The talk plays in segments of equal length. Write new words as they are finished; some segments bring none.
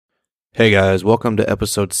Hey guys, welcome to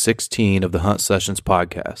episode 16 of the Hunt Sessions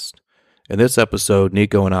podcast. In this episode,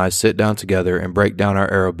 Nikko and I sit down together and break down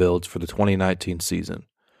our arrow builds for the 2019 season.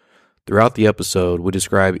 Throughout the episode, we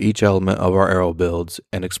describe each element of our arrow builds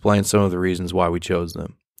and explain some of the reasons why we chose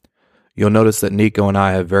them. You'll notice that Nikko and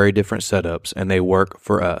I have very different setups and they work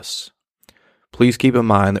for us. Please keep in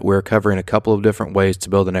mind that we're covering a couple of different ways to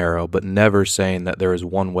build an arrow, but never saying that there is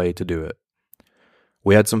one way to do it.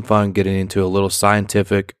 We had some fun getting into a little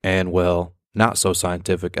scientific and, well, not so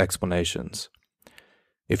scientific explanations.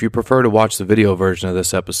 If you prefer to watch the video version of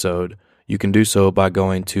this episode, you can do so by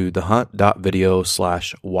going to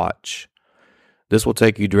thehunt.video/watch. This will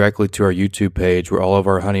take you directly to our YouTube page where all of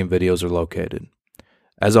our hunting videos are located.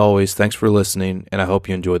 As always, thanks for listening, and I hope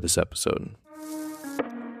you enjoyed this episode.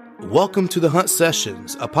 Welcome to the Hunt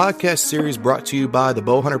Sessions, a podcast series brought to you by the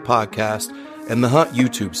Bowhunter Podcast and the Hunt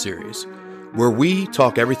YouTube series, where we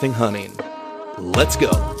talk everything hunting. Let's go.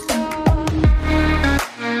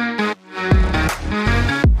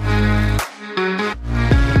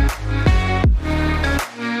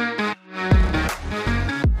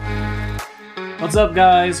 What's up,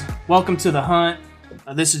 guys? Welcome to the Hunt.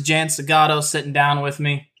 This is Jan Segato sitting down with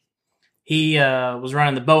me. He was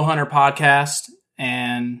running the Bowhunter Podcast,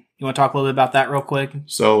 and you want to talk a little bit about that real quick?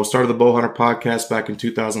 So started the Bowhunter Podcast back in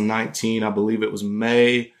 2019. I believe it was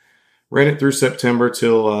May. Ran it through September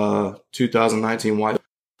till 2019 white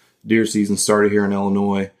deer season started here in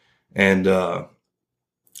Illinois, and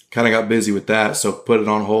kind of got busy with that, so put it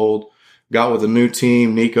on hold. Got with a new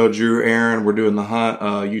team, Nikko, Drew, Aaron. We're doing the Hunt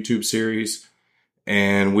YouTube series,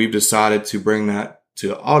 and we've decided to bring that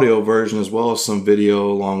to audio version as well as some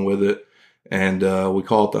video along with it, and we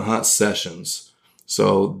call it the Hunt Sessions.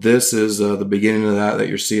 So this is the beginning of that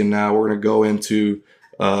you're seeing now. We're going to go into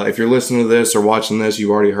if you're listening to this or watching this,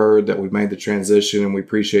 you've already heard that we've made the transition, and we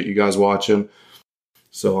appreciate you guys watching.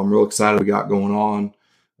 So I'm real excited we got going on.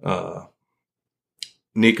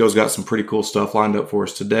 Nikko's got some pretty cool stuff lined up for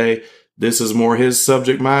us today. This is more his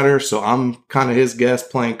subject matter, so I'm kind of his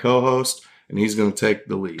guest playing co-host, and he's going to take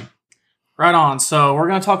the lead. Right on. So we're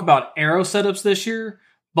going to talk about arrow setups this year.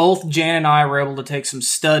 Both Jan and I were able to take some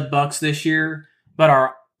stud bucks this year, but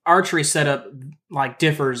our archery setup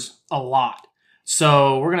differs a lot.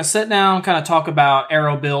 So we're going to sit down and kind of talk about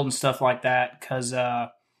arrow build and stuff like that, because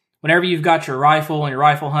whenever you've got your rifle and your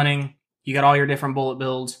rifle hunting, you got all your different bullet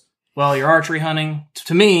builds. Well, your archery hunting,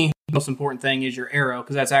 to me, the most important thing is your arrow,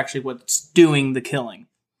 because that's actually what's doing the killing.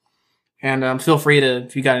 And feel free to,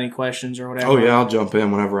 if you got any questions or whatever. Oh, yeah, I'll jump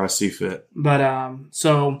in whenever I see fit. But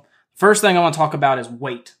so first thing I want to talk about is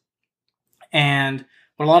weight. And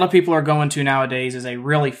what a lot of people are going to nowadays is a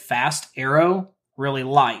really fast arrow, really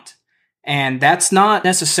light. And that's not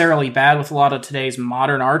necessarily bad with a lot of today's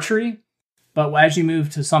modern archery. But as you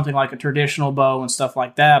move to something like a traditional bow and stuff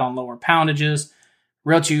like that on lower poundages,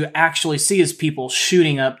 what you actually see is people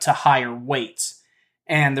shooting up to higher weights.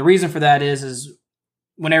 And the reason for that is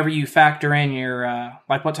whenever you factor in your,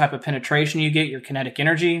 what type of penetration you get, your kinetic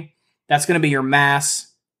energy, that's going to be your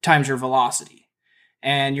mass times your velocity.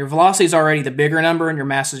 And your velocity is already the bigger number and your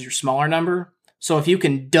mass is your smaller number. So if you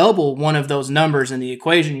can double one of those numbers in the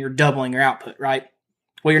equation, you're doubling your output, right?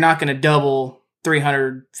 Well, you're not going to double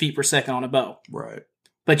 300 feet per second on a bow. Right.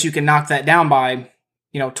 But you can knock that down by,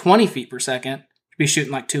 20 feet per second, be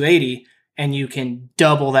shooting like 280, and you can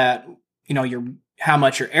double that, how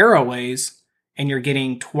much your arrow weighs, and you're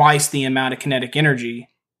getting twice the amount of kinetic energy,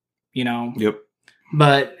 Yep.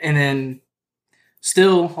 And then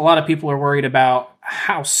still, a lot of people are worried about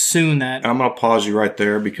how soon that... I'm going to pause you right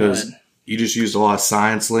there because you just used a lot of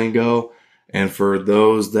science lingo. And for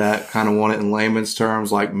those that kind of want it in layman's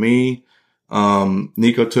terms like me,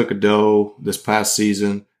 Nikko took a doe this past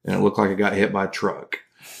season and it looked like it got hit by a truck.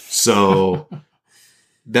 So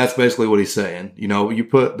that's basically what he's saying. You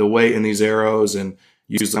put the weight in these arrows and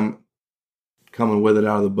use them coming with it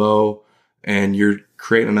out of the bow, and you're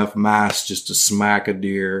creating enough mass just to smack a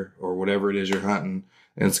deer or whatever it is you're hunting.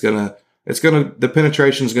 And the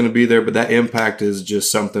penetration is going to be there, but that impact is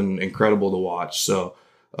just something incredible to watch. So,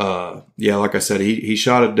 like I said, he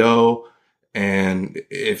shot a doe, and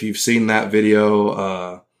if you've seen that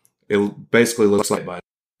video, it basically looks like by a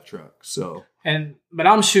truck. So, but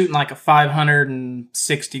I'm shooting like a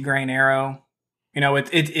 560 grain arrow.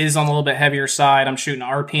 It is on a little bit heavier side. I'm shooting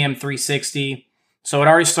RPM 360. So it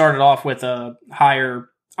already started off with a higher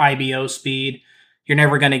IBO speed. You're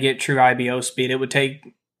never going to get true IBO speed. It would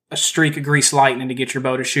take a streak of grease lightning to get your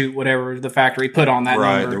bow to shoot whatever the factory put on that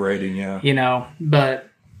right, number. The rating, yeah. But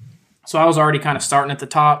so I was already kind of starting at the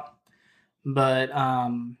top. But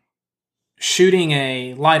shooting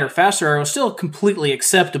a lighter, faster arrow is still completely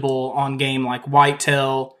acceptable on game like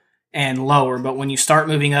whitetail and lower. But when you start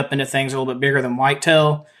moving up into things a little bit bigger than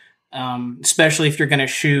whitetail, especially if you're going to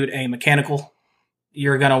shoot a mechanical,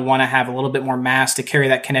 you're going to want to have a little bit more mass to carry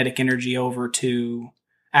that kinetic energy over to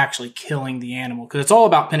actually killing the animal, because it's all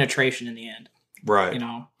about penetration in the end. Right.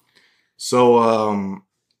 So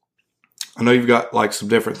I know you've got like some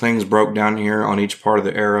different things broke down here on each part of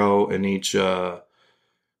the arrow and each, I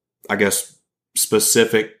guess,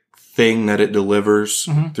 specific thing that it delivers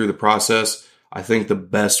through the process. I think the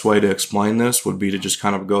best way to explain this would be to just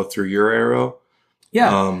kind of go through your arrow.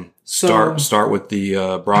 Yeah. Start with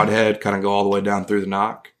the broadhead, kind of go all the way down through the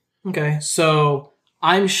nock. Okay. So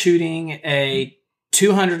I'm shooting a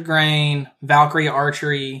 200 grain Valkyrie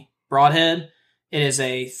archery broadhead. It is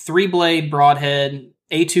a 3-blade broadhead,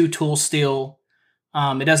 A2 tool steel.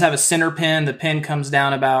 It does have a center pin. The pin comes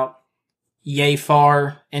down about yay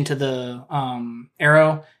far into the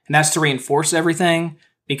arrow, and that's to reinforce everything,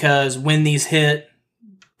 because when these hit,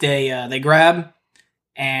 they grab,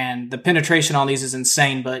 and the penetration on these is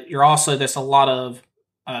insane. But there's a lot of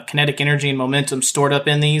kinetic energy and momentum stored up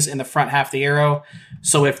in these in the front half of the arrow.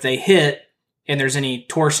 So if they hit and there's any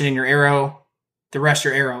torsion in your arrow, the rest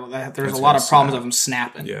of your arrow, there's a lot of problems of them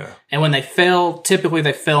snapping. Yeah. And when they fail, typically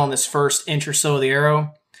they fail in this first inch or so of the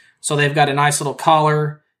arrow. So they've got a nice little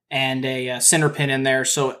collar and a center pin in there.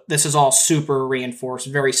 So this is all super reinforced,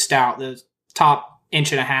 very stout. The top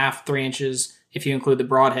 1.5 to 3 inches, if you include the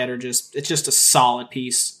broadhead, it's just a solid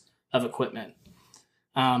piece of equipment.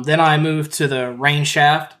 Then I moved to the range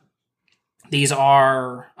shaft. These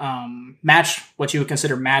are what you would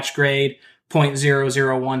consider match grade,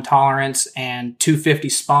 0.001 tolerance, and 250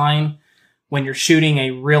 spine. When you're shooting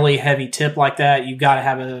a really heavy tip like that, you've got to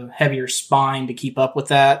have a heavier spine to keep up with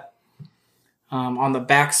that. On the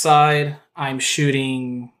backside, I'm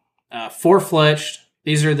shooting 4-fletched.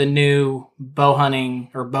 These are the new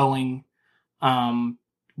Boeing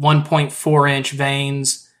 1.4-inch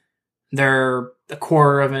vanes. They're a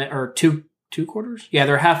quarter of an, or two quarters? Yeah,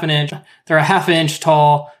 they're half an inch. They're a half an inch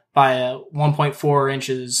tall by 1.4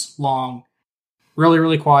 inches long. Really,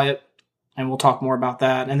 really quiet, and we'll talk more about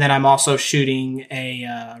that. And then I'm also shooting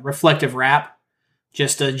a reflective wrap,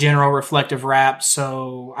 just a general reflective wrap.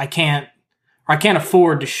 So I can't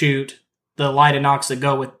afford to shoot the lighted nocks that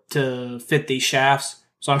go to fit these shafts.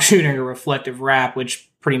 So I'm shooting a reflective wrap,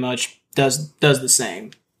 which pretty much does the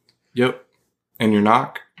same. Yep. And your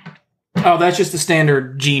nock? Oh, that's just the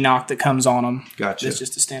standard G knock that comes on them. Gotcha. That's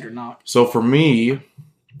just a standard knock. So for me,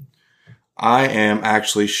 I am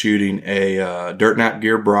actually shooting a Dirt Nap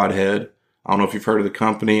Gear broadhead. I don't know if you've heard of the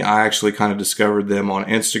company. I actually kind of discovered them on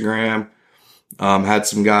Instagram. Had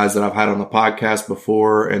some guys that I've had on the podcast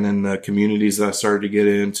before, and then the communities that I started to get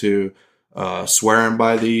into swearing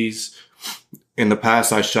by these. In the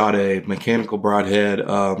past, I shot a mechanical broadhead.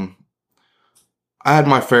 I had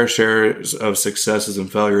my fair share of successes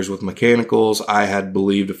and failures with mechanicals. I had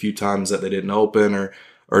believed a few times that they didn't open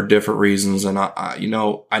or different reasons. And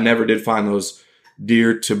I never did find those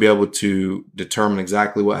deer to be able to determine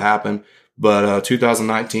exactly what happened. But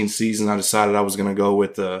 2019 season, I decided I was going to go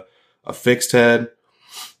with a fixed head.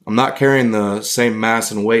 I'm not carrying the same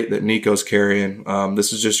mass and weight that Nikko's carrying.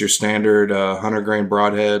 This is just your standard 100 grain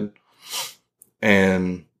broadhead.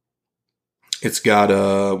 And it's got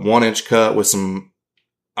a 1-inch cut with some,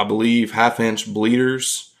 I believe, 1/2-inch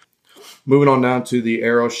bleeders. Moving on down to the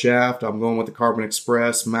arrow shaft, I'm going with the Carbon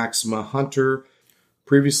Express Maxima Hunter.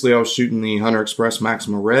 Previously, I was shooting the Hunter Express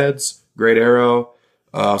Maxima Reds. Great arrow.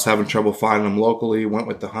 I was having trouble finding them locally. Went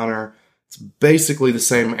with the Hunter. It's basically the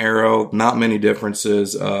same arrow. Not many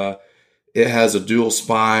differences. It has a dual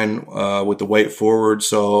spine with the weight forward.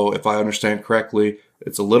 So if I understand correctly,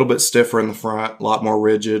 it's a little bit stiffer in the front, a lot more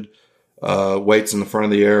rigid. Weight's in the front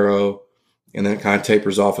of the arrow, and then it kind of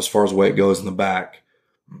tapers off as far as weight goes in the back.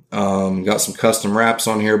 Got some custom wraps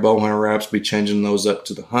on here, bow hunter wraps. Be changing those up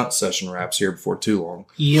to the hunt session wraps here before too long.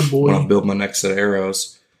 Yeah, boy. When I build my next set of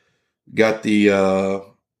arrows. Got the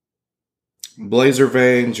blazer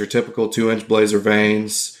vanes, your typical 2-inch blazer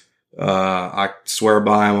vanes. I swear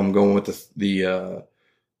by them. I'm going with the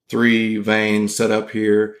 3 vane setup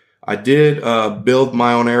here. I did build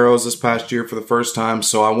my own arrows this past year for the first time,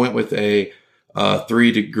 so I went with a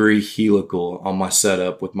 3-degree helical on my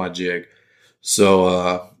setup with my jig.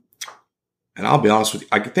 So, and I'll be honest with you,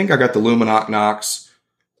 I think I got the Luminoc nocks.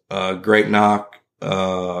 Great knock.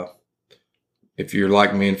 If you're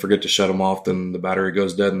like me and forget to shut them off, then the battery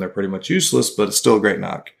goes dead and they're pretty much useless, but it's still a great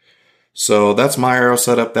knock. So that's my arrow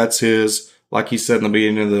setup. That's his. Like he said in the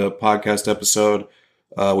beginning of the podcast episode,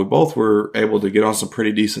 we both were able to get on some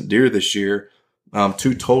pretty decent deer this year.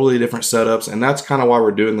 2 totally different setups. And that's kind of why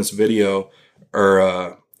we're doing this video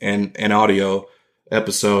and audio.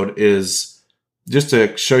 episode is just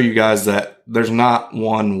to show you guys that there's not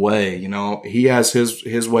one way. You know, he has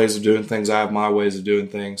his ways of doing things. I have my ways of doing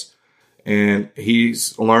things. And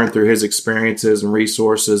he's learned through his experiences and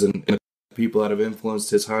resources and people that have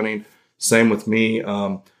influenced his hunting. Same with me.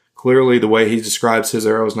 Clearly, the way he describes his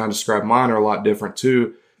arrows and I describe mine are a lot different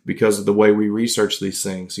too, because of the way we research these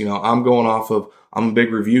things. You know, I'm a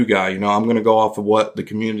big review guy. You know, I'm going to go off of what the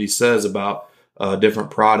community says about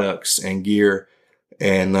different products and gear.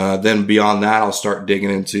 And then beyond that, I'll start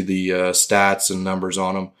digging into the stats and numbers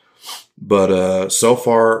on them. But so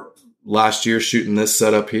far, last year shooting this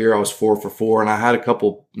setup here, I was 4 for 4, and I had a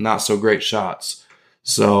couple not so great shots.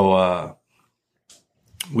 So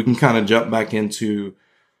we can kind of jump back into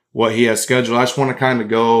what he has scheduled. I just want to kind of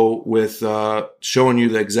go with showing you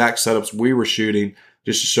the exact setups we were shooting,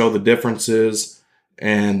 just to show the differences,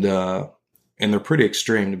 and they're pretty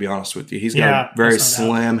extreme, to be honest with you. He's got a very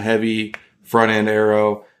slim, heavy front end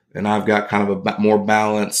arrow, and I've got kind of a more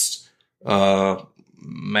balanced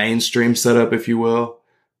mainstream setup, if you will.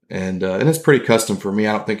 And it's pretty custom for me.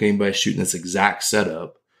 I don't think anybody's shooting this exact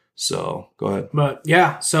setup. So go ahead. But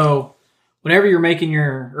yeah, so whenever you're making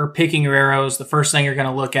or picking your arrows, the first thing you're going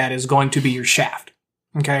to look at is going to be your shaft.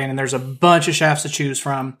 Okay. And there's a bunch of shafts to choose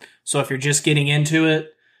from. So if you're just getting into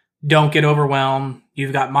it, don't get overwhelmed.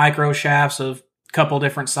 You've got micro shafts of a couple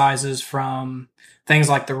different sizes, from things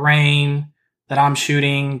like the Rain that I'm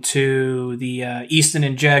shooting to the Easton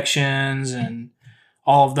injections and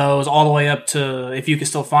all of those, all the way up to, if you can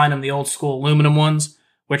still find them, the old school aluminum ones,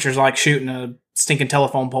 which is like shooting a stinking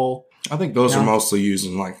telephone pole. I think those are mostly used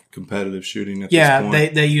in like competitive shooting at this point. Yeah,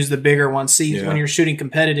 they use the bigger ones. See, when you're shooting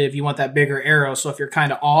competitive, you want that bigger arrow. So if you're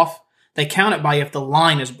kind of off, they count it by if the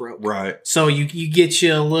line is broke. Right. So you get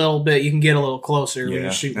you a little bit, you can get a little closer when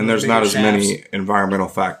you're shooting. And there's not as many environmental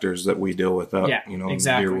factors that we deal with up,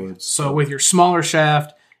 exactly. deer woods. So with your smaller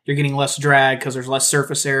shaft, you're getting less drag because there's less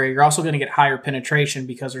surface area. You're also going to get higher penetration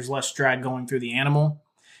because there's less drag going through the animal.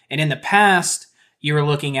 And in the past, you were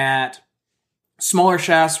looking at smaller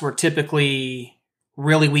shafts were typically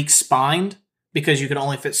really weak spined because you could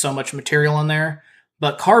only fit so much material in there.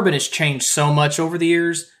 But carbon has changed so much over the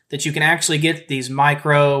years that you can actually get these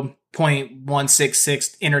micro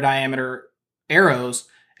 0.166 inner diameter arrows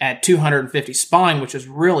at 250 spine, which is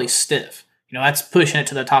really stiff. You know, that's pushing it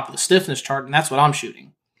to the top of the stiffness chart, and that's what I'm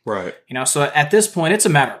shooting. Right. You know, so at this point, it's a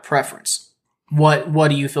matter of preference. What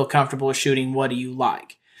do you feel comfortable with shooting? What do you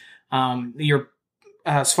like?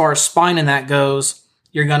 As far as spine and that goes,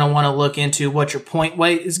 you're going to want to look into what your point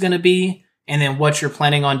weight is going to be, and then what you're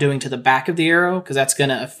planning on doing to the back of the arrow, because that's going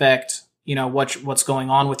to affect, you know, what's going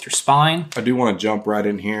on with your spine. I do want to jump right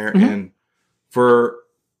in here, and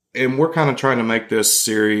we're kind of trying to make this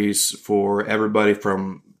series for everybody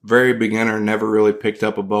from very beginner, never really picked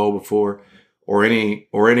up a bow before, or any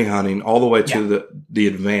hunting, all the way to the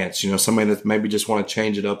advanced, you know, somebody that maybe just want to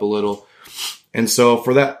change it up a little. And so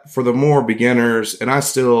for the more beginners, and I've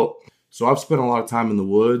spent a lot of time in the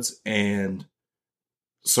woods, and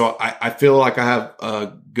so I feel like I have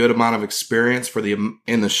a good amount of experience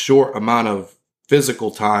in the short amount of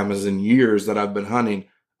physical time, as in years that I've been hunting.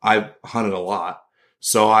 I've hunted a lot.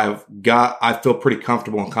 So I feel pretty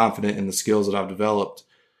comfortable and confident in the skills that I've developed.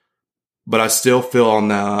 But I still feel on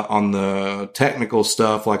the technical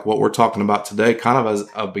stuff, like what we're talking about today, kind of as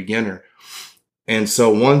a beginner. And so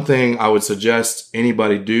one thing I would suggest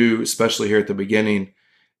anybody do, especially here at the beginning,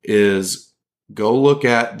 is go look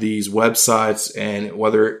at these websites, and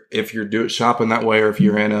whether if you're shopping that way or if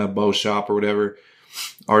you're in a bow shop or whatever,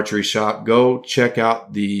 archery shop, go check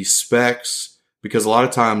out the specs, because a lot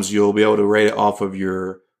of times you'll be able to rate it off of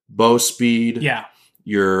your bow speed,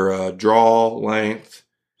 your draw length,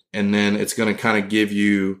 and then it's going to kind of give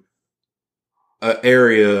you an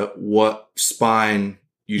area what spine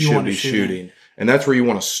you should be shooting. And that's where you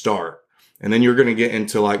want to start. And then you're going to get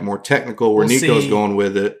into like more technical, where Nikko's going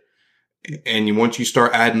with it. And once you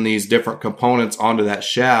start adding these different components onto that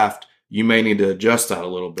shaft, you may need to adjust that a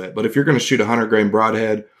little bit. But if you're going to shoot a 100 grain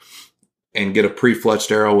broadhead and get a pre-fletched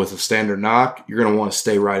arrow with a standard nock, you're going to want to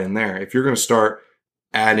stay right in there. If you're going to start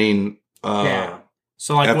adding so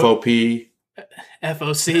like FOP,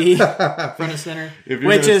 FOC, front and center,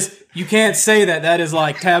 you can't say that is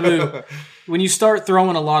like taboo. When you start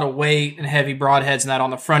throwing a lot of weight and heavy broadheads and that on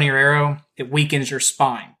the front of your arrow, it weakens your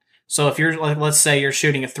spine. So if let's say you're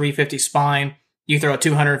shooting a 350 spine, you throw a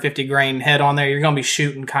 250 grain head on there, you're going to be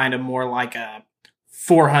shooting kind of more like a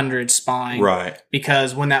 400 spine. Right.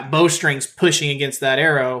 Because when that bowstring's pushing against that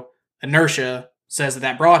arrow, inertia says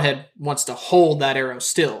that broadhead wants to hold that arrow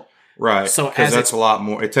still. Right. So because that's a lot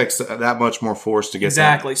more, it takes that much more force to get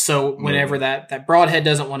exactly. So whenever that broadhead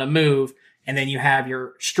doesn't want to move, and then you have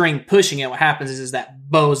your string pushing it, what happens is that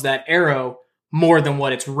bows that arrow more than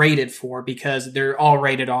what it's rated for, because they're all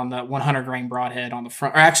rated on the 100 grain broadhead on the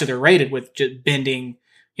front. Or actually, they're rated with just bending,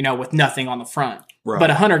 with nothing on the front. Right. But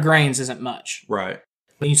 100 grains isn't much. Right.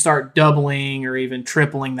 When you start doubling or even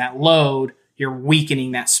tripling that load, you're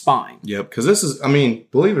weakening that spine. Yep, because this is,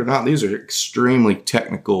 believe it or not, these are extremely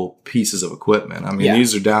technical pieces of equipment.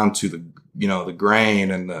 These are down to the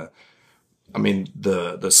grain and the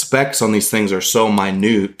specs on these things are so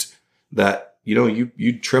minute that,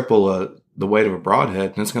 you triple the weight of a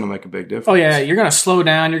broadhead and it's going to make a big difference. Oh yeah, you're going to slow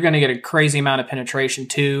down. You're going to get a crazy amount of penetration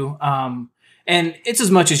too. And it's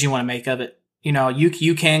as much as you want to make of it.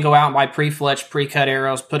 You can go out and buy pre-fletched, pre-cut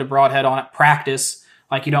arrows, put a broadhead on it, practice.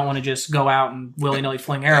 Like, you don't want to just go out and willy-nilly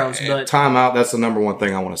fling arrows. But time out, that's the number one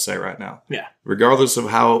thing I want to say right now. Yeah. Regardless of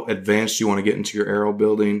how advanced you want to get into your arrow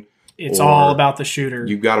building. It's all about the shooter.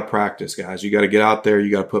 You've got to practice, guys. You got to get out there.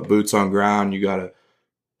 You got to put boots on ground. You got to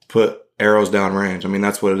put arrows down range.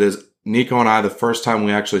 That's what it is. Nikko and I, the first time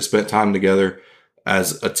we actually spent time together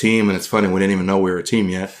as a team, and it's funny, we didn't even know we were a team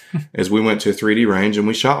yet, is we went to a 3D range and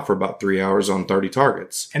we shot for about 3 hours on 30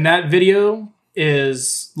 targets. And that video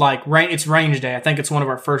is it's range day. I think it's one of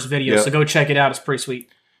our first videos, Yep. So go check it out. It's pretty sweet.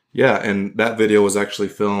 Yeah, and that video was actually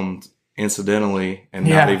filmed incidentally and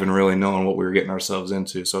not even really knowing what we were getting ourselves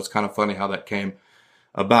into. So it's kind of funny how that came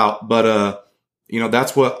about. But,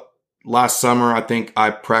 that's what last summer, I think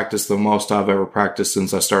I practiced the most I've ever practiced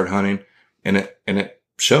since I started hunting, and it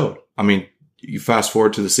showed. You fast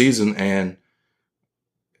forward to the season and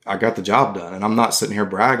I got the job done, and I'm not sitting here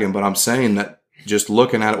bragging, but I'm saying that just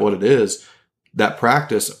looking at it, what it is, that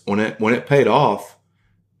practice, when it paid off,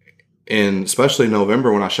 in especially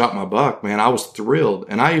November when I shot my buck, man, I was thrilled.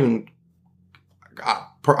 And I'm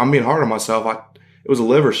being hard on myself. It was a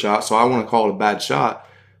liver shot, so I want to call it a bad shot,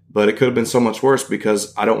 but it could have been so much worse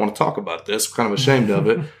because I don't want to talk about this. I'm kind of ashamed of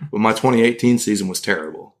it. But my 2018 season was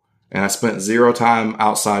terrible. And I spent 0 time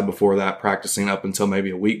outside before that, practicing up until maybe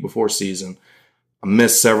a week before season. I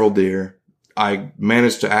missed several deer. I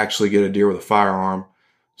managed to actually get a deer with a firearm.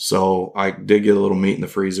 So I did get a little meat in the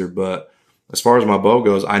freezer. But as far as my bow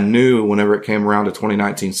goes, I knew whenever it came around to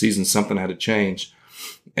 2019 season, something had to change.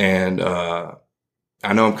 And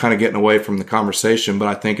I know I'm kind of getting away from the conversation, but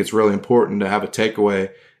I think it's really important to have a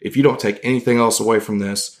takeaway. If you don't take anything else away from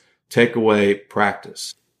this, take away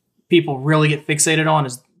practice. People really get fixated on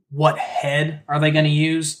is what head are they going to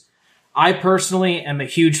use? I personally am a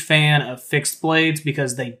huge fan of fixed blades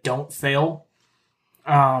because they don't fail.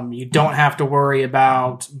 You don't have to worry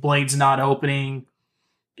about blades not opening.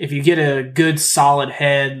 If you get a good solid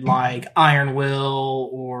head like Iron Will,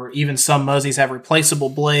 or even some Muzzies have replaceable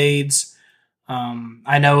blades.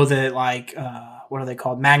 I know that what are they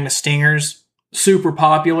called? Magna Stingers. Super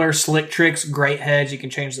popular. Slick Tricks, great heads. You can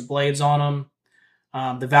change the blades on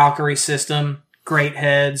them. The Valkyrie system, great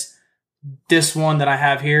heads. This one that I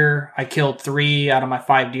have here, I killed 3 out of my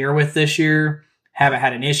 5 deer with this year. Haven't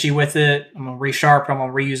had an issue with it. I'm going to resharpen. I'm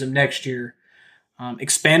going to reuse them next year.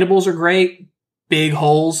 Expandables are great. Big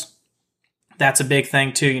holes. That's a big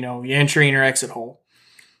thing too. Your entry and your exit hole.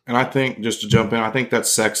 And I think, just to jump in, I think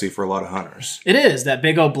that's sexy for a lot of hunters. It is. That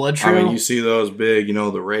big old blood trail. You see those big,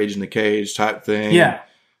 the rage in the cage type thing. Yeah.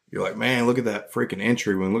 You're like, man, look at that freaking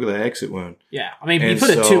entry wound. Look at that exit wound. Yeah. you put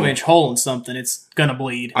a 2-inch hole in something, it's going to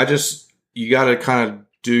bleed. You got to kind of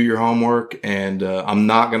do your homework, and I'm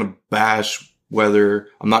not going to bash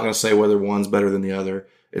I'm not going to say whether one's better than the other.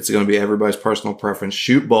 It's going to be everybody's personal preference.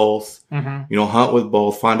 Shoot both, hunt with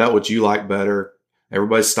both, find out what you like better.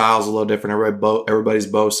 Everybody's style is a little different. Everybody's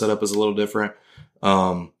bow setup is a little different.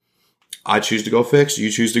 I choose to go fixed. You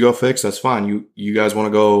choose to go fixed. That's fine. You guys want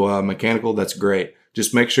to go mechanical. That's great.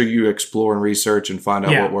 Just make sure you explore and research and find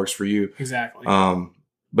out what works for you. Exactly.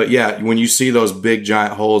 But yeah, when you see those big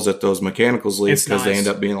giant holes that those mechanicals leave, because they nice. end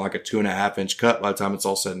up being like a 2.5-inch cut by the time it's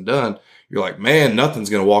all said and done, you're like, man, nothing's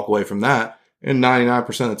going to walk away from that. And 99%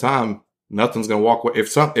 of the time, nothing's going to walk away.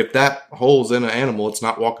 If that hole's in an animal, it's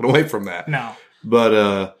not walking away from that. No.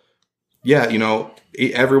 But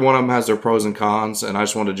every one of them has their pros and cons, and I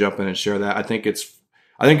just wanted to jump in and share that. I think it's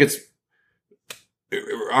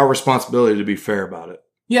our responsibility to be fair about it.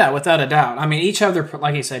 Yeah, without a doubt. Each have their,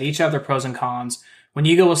 like you said, each have their pros and cons. When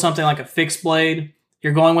you go with something like a fixed blade,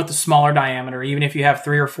 you're going with the smaller diameter. Even if you have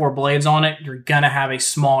 3 or 4 blades on it, you're going to have a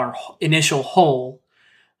smaller initial hole.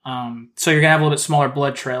 So you're going to have a little bit smaller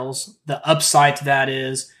blood trails. The upside to that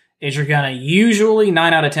is you're going to usually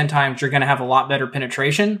 9 out of 10 times, you're going to have a lot better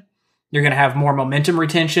penetration. You're going to have more momentum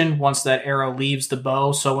retention once that arrow leaves the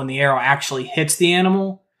bow. So when the arrow actually hits the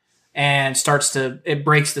animal and it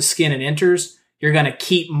breaks the skin and enters, you're going to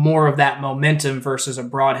keep more of that momentum versus a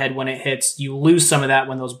broadhead when it hits. You lose some of that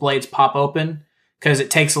when those blades pop open because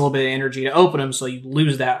it takes a little bit of energy to open them, so you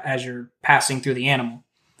lose that as you're passing through the animal.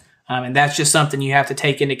 And that's just something you have to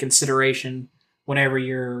take into consideration whenever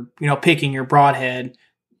you're, picking your broadhead.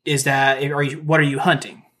 Is that, what are you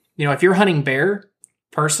hunting? If you're hunting bear,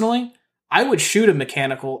 personally, I would shoot a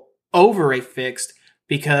mechanical over a fixed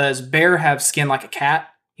because bear have skin like a cat.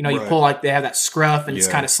 You pull they have that scruff and it's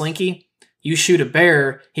kind of slinky. You shoot a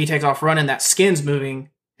bear, he takes off running, that skin's moving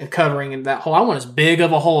and covering in that hole. I want as big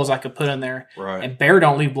of a hole as I could put in there. Right. And bear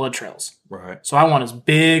don't leave blood trails. Right. So I want as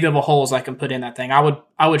big of a hole as I can put in that thing.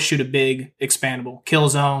 I would shoot a big expandable, kill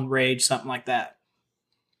zone, rage, something like that.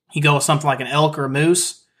 You go with something like an elk or a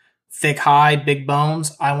moose, thick hide, big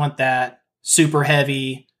bones. I want that super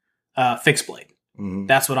heavy fixed blade. Mm-hmm.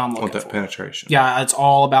 That's what I'm looking for. Want that penetration. Yeah, it's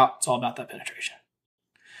all about that penetration.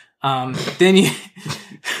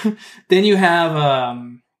 Then you have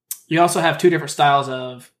you also have two different styles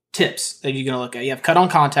of tips that you're going to look at. You have cut on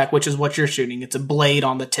contact, which is what you're shooting. It's a blade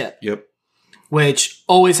on the tip. Yep. Which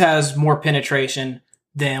always has more penetration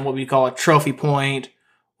than what we call a trophy point,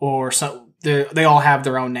 or some. They all have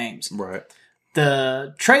their own names. Right.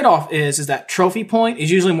 The trade-off is that trophy point is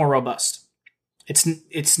usually more robust.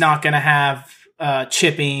 It's not going to have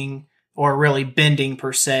chipping or really bending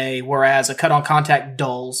per se, whereas a cut on contact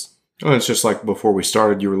dulls. Well, it's just like before we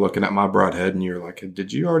started, you were looking at my broadhead and you were like,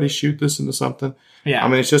 did you already shoot this into something? Yeah. I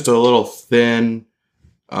mean, it's just a little thin.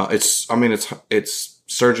 It's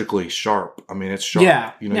surgically sharp. I mean, it's sharp.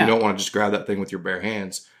 Yeah. You don't want to just grab that thing with your bare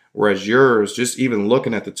hands. Whereas yours, just even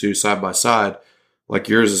looking at the two side by side, like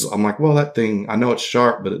yours is, I'm like, well, that thing, I know it's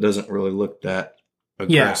sharp, but it doesn't really look that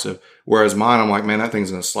aggressive. Yeah. Whereas mine, I'm like, man, that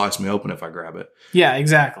thing's going to slice me open if I grab it. Yeah,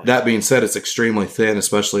 exactly. That being said, it's extremely thin,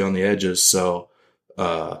 especially on the edges. So,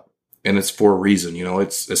 and it's for a reason,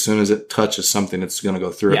 it's as soon as it touches something, it's going to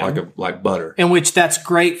go through it like butter. And which that's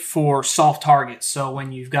great for soft targets. So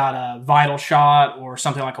when you've got a vital shot or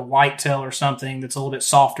something like a whitetail or something that's a little bit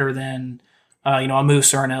softer than, a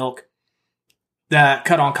moose or an elk, that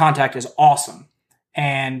cut on contact is awesome.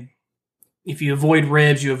 And if you avoid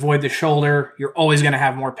ribs, you avoid the shoulder, you're always going to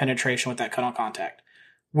have more penetration with that cut on contact.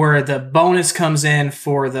 Where the bonus comes in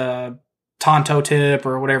for the Tonto tip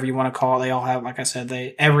or whatever you want to call it, they all have, like I said,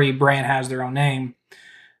 every brand has their own name.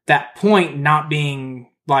 That point not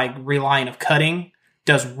being like reliant of cutting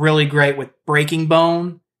does really great with breaking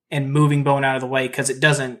bone and moving bone out of the way because it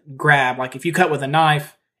doesn't grab. Like if you cut with a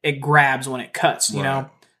knife, it grabs when it cuts,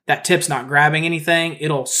 That tip's not grabbing anything.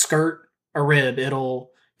 It'll skirt a rib. It'll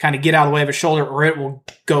kind of get out of the way of a shoulder, or it will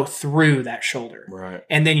go through that shoulder. Right.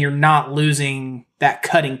 And then you're not losing that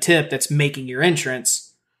cutting tip that's making your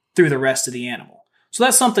entrance through the rest of the animal. So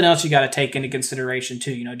that's something else you got to take into consideration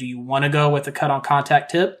too. Do you want to go with a cut on contact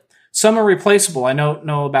tip? Some are replaceable. I don't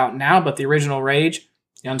know about now, but the original Rage,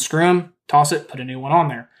 you unscrew them, toss it, put a new one on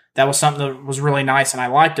there. That was something that was really nice and I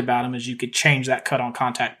liked about them is you could change that cut on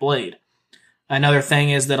contact blade. Another thing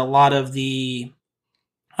is that a lot of the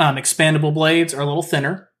expandable blades are a little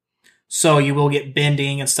thinner. So you will get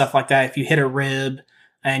bending and stuff like that if you hit a rib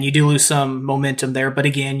and you do lose some momentum there. But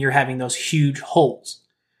again, you're having those huge holes.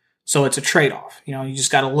 So it's a trade-off. You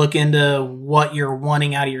just got to look into what you're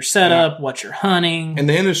wanting out of your setup, what you're hunting. And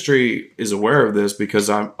the industry is aware of this because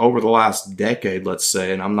I'm over the last decade, let's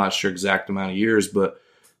say, and I'm not sure exact amount of years, but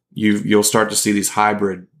you'll start to see these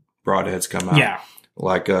hybrid broadheads come out. Yeah.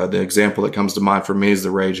 Like the example that comes to mind for me is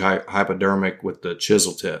the Rage hypodermic with the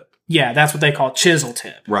chisel tip. Yeah, that's what they call chisel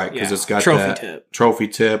tip. Right, because it's got trophy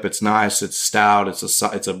tip. It's nice. It's stout.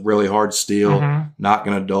 It's a really hard steel. Mm-hmm. Not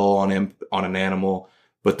going to dull on an animal.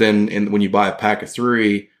 But then when you buy a pack of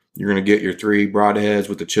 3, you're going to get your 3 broadheads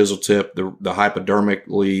with the chisel tip, the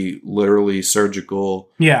hypodermically, literally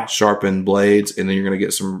surgical, sharpened blades, and then you're going to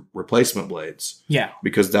get some replacement blades. Yeah,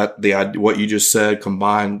 because what you just said,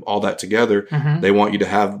 combine all that together. Mm-hmm. They want you to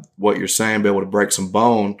have what you're saying, be able to break some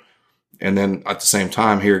bone, and then at the same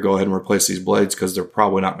time, here, go ahead and replace these blades because they're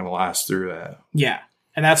probably not going to last through that. Yeah,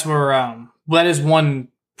 and that's where that is one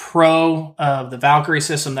pro of the Valkyrie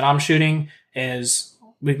system that I'm shooting is.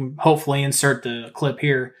 We can hopefully insert the clip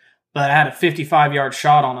here, but I had a 55-yard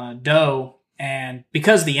shot on a doe, and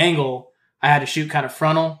because of the angle, I had to shoot kind of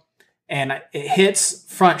frontal, and it hits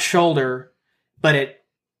front shoulder, but it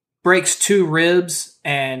breaks 2 ribs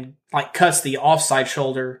and like cuts the offside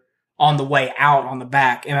shoulder on the way out on the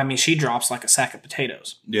back. And I mean, she drops like a sack of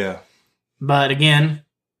potatoes. Yeah. But again,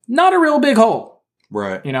 not a real big hole.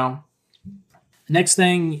 Right. Next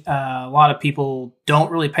thing, a lot of people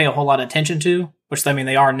don't really pay a whole lot of attention to, which I mean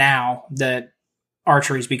they are now that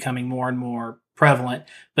archery is becoming more and more prevalent,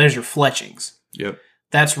 but is your fletchings. Yep.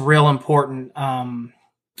 That's real important.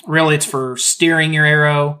 Really, it's for steering your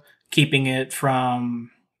arrow, keeping it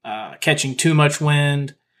from catching too much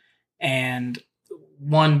wind. And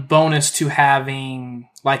one bonus to having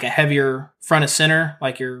like a heavier front of center,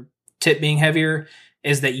 like your tip being heavier,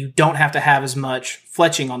 is that you don't have to have as much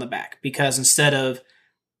fletching on the back, because instead of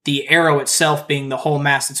the arrow itself being the whole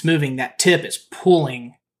mass that's moving, that tip is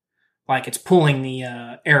pulling, like it's pulling the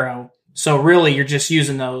arrow. So really, you're just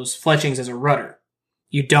using those fletchings as a rudder.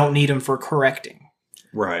 You don't need them for correcting.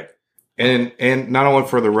 Right. And not only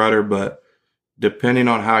for the rudder, but depending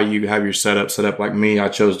on how you have your setup set up, like me, I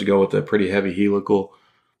chose to go with a pretty heavy helical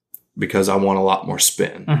because I want a lot more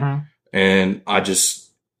spin. Mm-hmm. And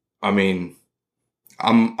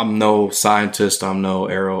I'm no scientist, I'm no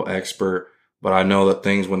arrow expert, but I know that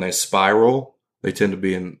things, when they spiral, they tend to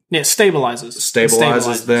be it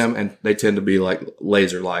stabilizes them, and they tend to be like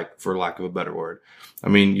laser-like, for lack of a better word. I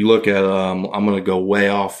mean, you look at, I'm going to go way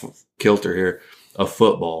off kilter here, a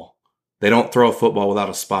football. They don't throw a football without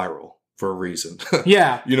a spiral for a reason.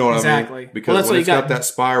 Yeah, you know what exactly. I mean? Because when it's got that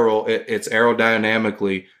spiral, it's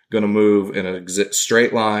aerodynamically going to move in a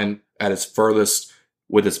straight line at its furthest,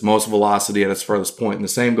 with its most velocity at its furthest point. And the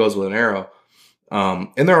same goes with an arrow.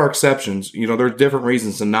 And there are exceptions. You know, there are different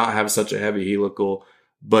reasons to not have such a heavy helical,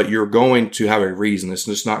 but you're going to have a reason. It's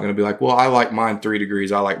just not going to be like, well, I like mine 3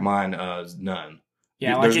 degrees. I like mine none.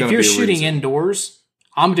 Yeah, like if you're shooting indoors,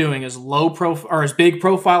 I'm doing as low profile or as big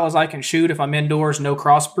profile as I can shoot. If I'm indoors, no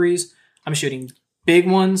cross breeze, I'm shooting big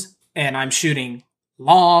ones, and I'm shooting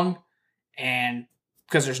long, and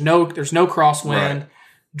because there's no crosswind. Right.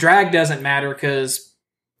 Drag doesn't matter because,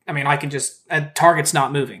 I mean, I can just, a target's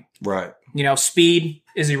not moving. Right. You know, speed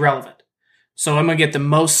is irrelevant. So I'm going to get the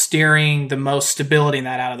most steering, the most stability in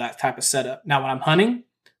that out of that type of setup. Now, when I'm hunting,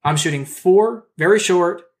 I'm shooting 4 very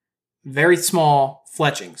short, very small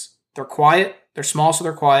fletchings. They're quiet. They're small, so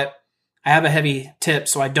they're quiet. I have a heavy tip,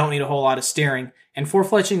 so I don't need a whole lot of steering. And 4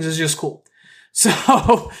 fletchings is just cool.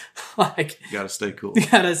 So, like... You got to stay cool.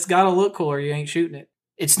 It's got to look cool or you ain't shooting it.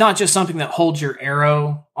 It's not just something that holds your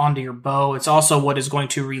arrow onto your bow. It's also what is going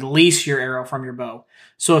to release your arrow from your bow.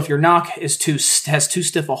 So if your nock has too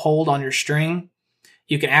stiff a hold on your string,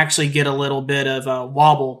 you can actually get a little bit of a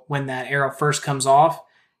wobble when that arrow first comes off,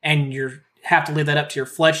 and you have to leave that up to your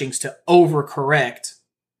fletchings to overcorrect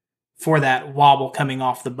for that wobble coming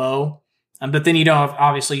off the bow. But then you don't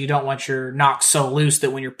want your nock so loose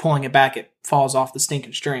that when you're pulling it back, it falls off the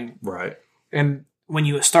stinking string. Right. And when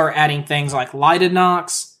you start adding things like lighted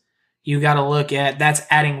nocks, you got to look at, that's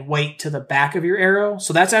adding weight to the back of your arrow.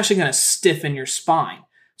 So that's actually going to stiffen your spine.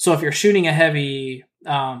 So if you're shooting a heavy,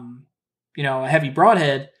 a heavy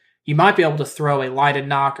broadhead, you might be able to throw a lighted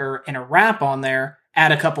knocker and a wrap on there,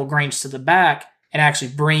 add a couple grains to the back, and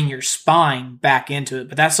actually bring your spine back into it.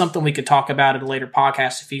 But that's something we could talk about at a later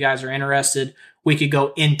podcast. If you guys are interested, we could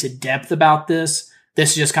go into depth about this.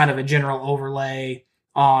 This is just kind of a general overlay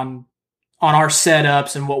on our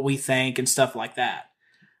setups and what we think and stuff like that.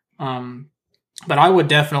 But I would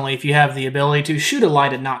definitely, if you have the ability to, shoot a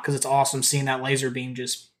lighted knock, because it's awesome seeing that laser beam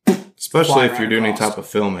just especially if you're doing any type of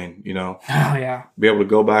filming, you know. Oh, yeah. Be able to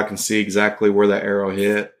go back and see exactly where that arrow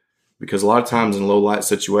hit. Because a lot of times in low light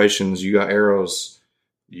situations, you got arrows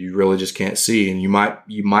you really just can't see. And you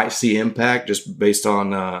might see impact just based on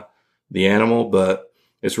the animal. But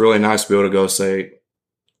it's really nice to be able to go say,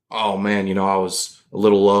 oh, man, you know, I was a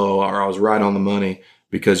little low or I was right on the money,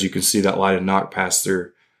 because you can see that lighted knock pass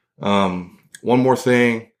through. One more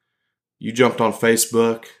thing. You jumped on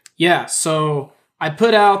Facebook. Yeah, so I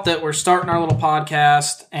put out that we're starting our little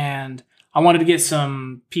podcast, and I wanted to get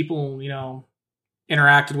some people, you know,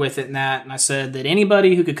 interacted with it and that. And I said that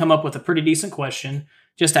anybody who could come up with a pretty decent question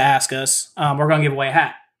just to ask us, we're going to give away a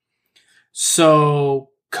hat.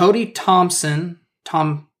 So Cody Thomas,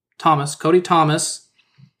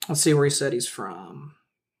 let's see where he said he's from.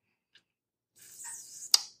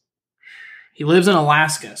 He lives in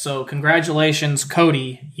Alaska. So congratulations,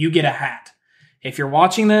 Cody, you get a hat. If you're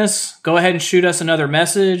watching this, go ahead and shoot us another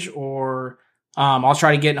message, or I'll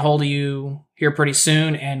try to get a hold of you here pretty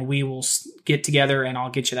soon, and we will get together and I'll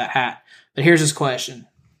get you that hat. But here's his question.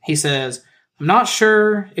 He says, I'm not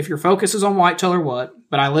sure if your focus is on whitetail or what,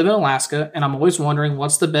 but I live in Alaska, and I'm always wondering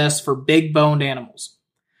what's the best for big-boned animals.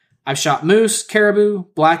 I've shot moose, caribou,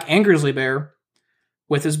 black, and grizzly bear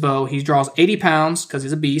with his bow. He draws 80 pounds because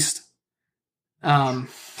he's a beast.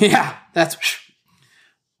 Yeah, that's...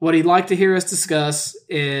 What he'd like to hear us discuss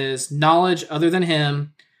is knowledge other than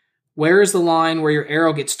him. Where is the line where your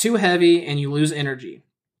arrow gets too heavy and you lose energy?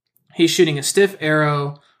 He's shooting a stiff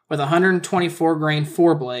arrow with a 124 grain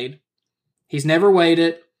 4-blade. He's never weighed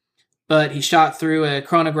it, but he shot through a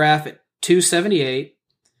chronograph at 278.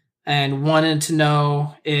 and wanted to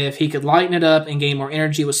know if he could lighten it up and gain more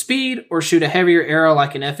energy with speed or shoot a heavier arrow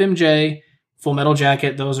like an FMJ, Full Metal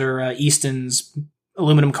Jacket. Those are Easton's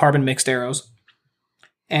aluminum carbon mixed arrows.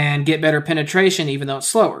 And get better penetration even though it's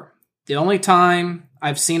slower. The only time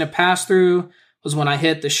I've seen a pass through was when I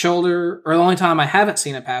hit the shoulder, or the only time I haven't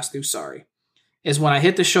seen a pass through, is when I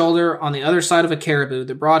hit the shoulder on the other side of a caribou.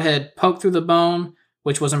 The broadhead poked through the bone,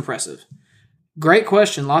 which was impressive. Great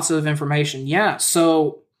question. Lots of information. Yeah.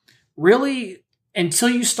 So really, until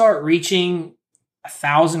you start reaching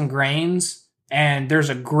 1,000 grains, and there's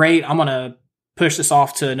a great, I'm going to push this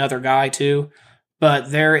off to another guy too, but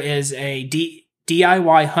there is a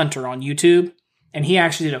DIY hunter on YouTube, and he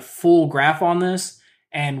actually did a full graph on this.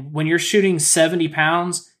 And when you're shooting 70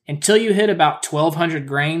 pounds, until you hit about 1,200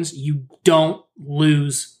 grains, you don't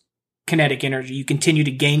lose kinetic energy. You continue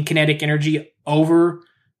to gain kinetic energy over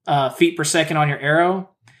feet per second on your arrow.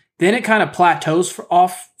 Then it kind of plateaus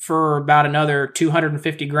off for about another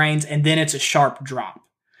 250 grains, and then it's a sharp drop.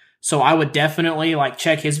 So I would definitely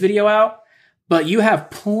check his video out. But you have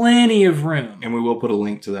plenty of room. And we will put a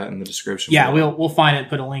link to that in the description. Yeah, we'll find it and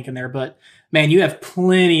put a link in there. But, man, you have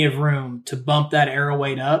plenty of room to bump that arrow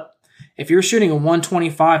weight up. If you're shooting a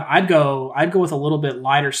 125, I'd go with a little bit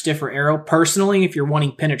lighter, stiffer arrow. Personally, if you're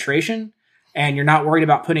wanting penetration and you're not worried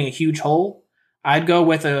about putting a huge hole, I'd go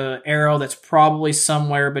with an arrow that's probably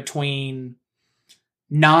somewhere between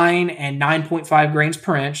 9 and 9.5 grains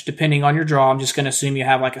per inch, depending on your draw. I'm just going to assume you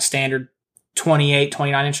have a standard 28,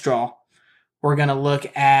 29-inch draw. We're going to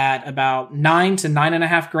look at about 9 to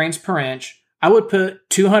 9.5 grains per inch. I would put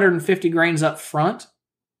 250 grains up front,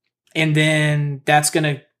 and then that's going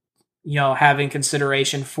to, have in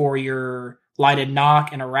consideration for your lighted knock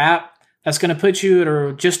and a wrap. That's going to put you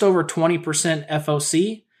at just over 20%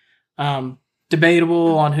 FOC.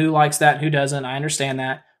 Debatable on who likes that and who doesn't. I understand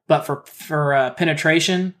that. But for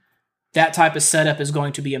penetration, that type of setup is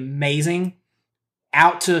going to be amazing.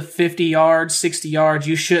 Out to 50 yards, 60 yards,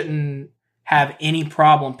 you shouldn't have any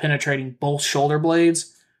problem penetrating both shoulder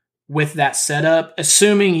blades with that setup,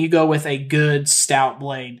 assuming you go with a good stout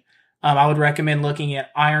blade. I would recommend looking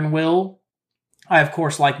at Iron Will. I, of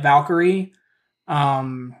course, like Valkyrie.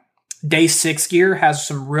 Day 6 Gear has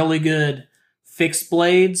some really good fixed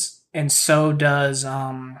blades, and so does,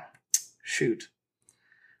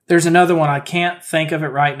 there's another one. I can't think of it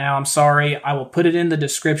right now. I'm sorry. I will put it in the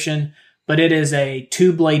description, but it is a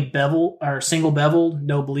 2-blade bevel, or single bevel,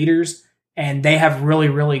 no bleeders. And they have really,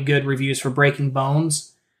 really good reviews for breaking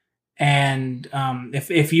bones. And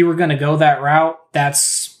if you were going to go that route,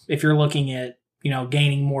 if you're looking at,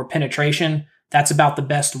 gaining more penetration, that's about the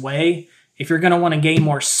best way. If you're going to want to gain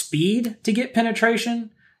more speed to get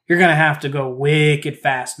penetration, you're going to have to go wicked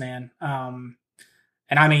fast, man. And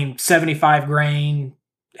I mean, 75 grain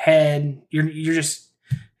head, you're just,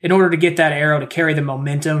 in order to get that arrow to carry the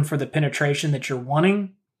momentum for the penetration that you're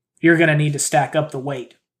wanting, you're going to need to stack up the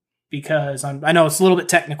weight. Because I know it's a little bit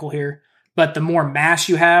technical here, but the more mass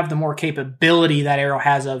you have, the more capability that arrow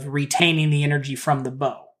has of retaining the energy from the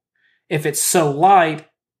bow. If it's so light,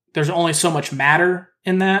 there's only so much matter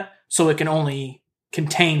in that, so it can only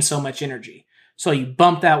contain so much energy. So you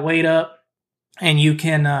bump that weight up, and you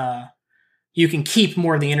can keep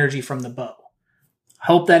more of the energy from the bow.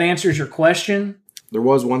 Hope that answers your question. There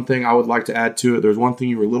was one thing I would like to add to it. There's one thing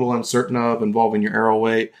you were a little uncertain of involving your arrow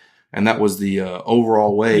weight, and that was the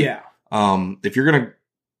overall weight. Yeah. If you're going to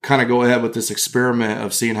kind of go ahead with this experiment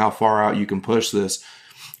of seeing how far out you can push this,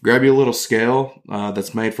 grab you a little scale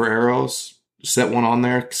that's made for arrows, set one on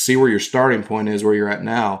there, see where your starting point is, where you're at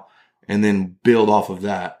now, and then build off of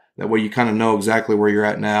that. That way you kind of know exactly where you're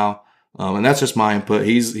at now. And that's just my input.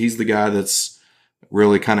 He's the guy that's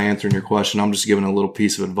really kind of answering your question. I'm just giving a little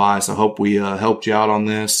piece of advice. I hope we helped you out on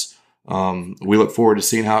this. We look forward to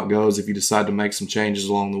seeing how it goes if you decide to make some changes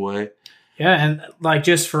along the way. Yeah, and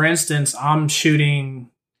just for instance, I'm shooting,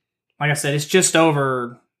 like I said, it's just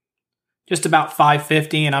about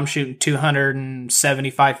 550, and I'm shooting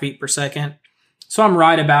 275 feet per second. So I'm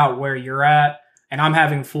right about where you're at, and I'm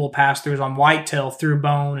having full pass-throughs on whitetail through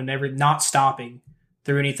bone and not stopping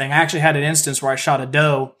through anything. I actually had an instance where I shot a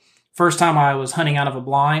doe. First time I was hunting out of a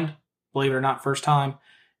blind, believe it or not, first time.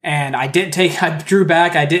 And I drew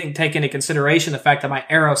back. I didn't take into consideration the fact that my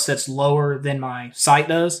arrow sits lower than my sight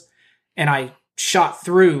does. And I shot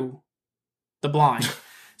through the blind.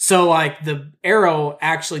 So the arrow,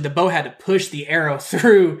 actually, the bow had to push the arrow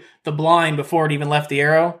through the blind before it even left the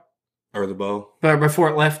arrow. Or the bow. But before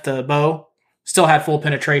it left the bow, still had full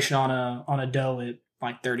penetration on a doe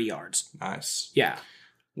at 30 yards. Nice. Yeah.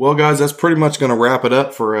 Well, guys, that's pretty much going to wrap it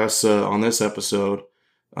up for us on this episode.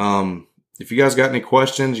 If you guys got any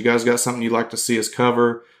questions, you guys got something you'd like to see us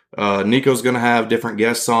cover, Nikko's going to have different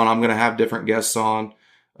guests on. I'm going to have different guests on.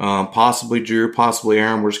 Possibly Drew, possibly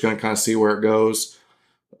Aaron. We're just going to kind of see where it goes.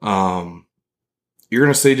 You're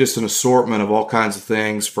going to see just an assortment of all kinds of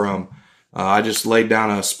things from, I just laid down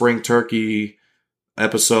a spring turkey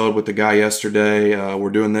episode with the guy yesterday. We're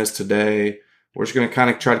doing this today. We're just going to kind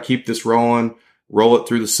of try to keep this rolling, roll it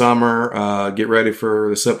through the summer, get ready for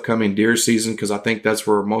this upcoming deer season, because I think that's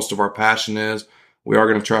where most of our passion is. We are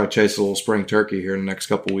going to try to chase a little spring turkey here in the next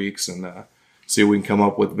couple weeks and see what we can come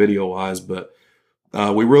up with video-wise. But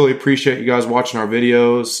we really appreciate you guys watching our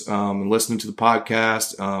videos and listening to the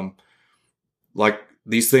podcast. Like,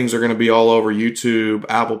 these things are going to be all over YouTube,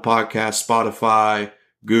 Apple Podcasts, Spotify,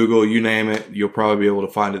 Google, you name it. You'll probably be able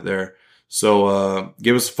to find it there. So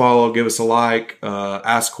give us a follow, give us a like,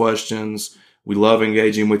 ask questions. We love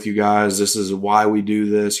engaging with you guys. This is why we do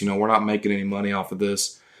this. We're not making any money off of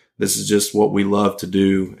this. This is just what we love to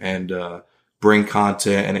do and bring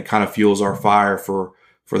content, and it kind of fuels our fire for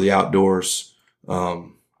the outdoors.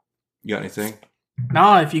 You got anything?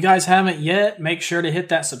 No, if you guys haven't yet, make sure to hit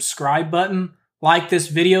that subscribe button, like this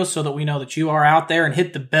video so that we know that you are out there, and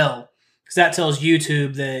hit the bell, because that tells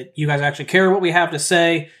YouTube that you guys actually care what we have to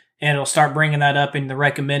say, and it'll start bringing that up in the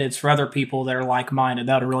recommendeds for other people that are like-minded.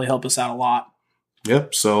 That'll really help us out a lot.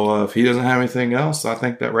 Yep. So if he doesn't have anything else, I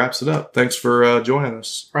think that wraps it up. Thanks for joining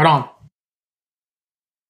us. Right on.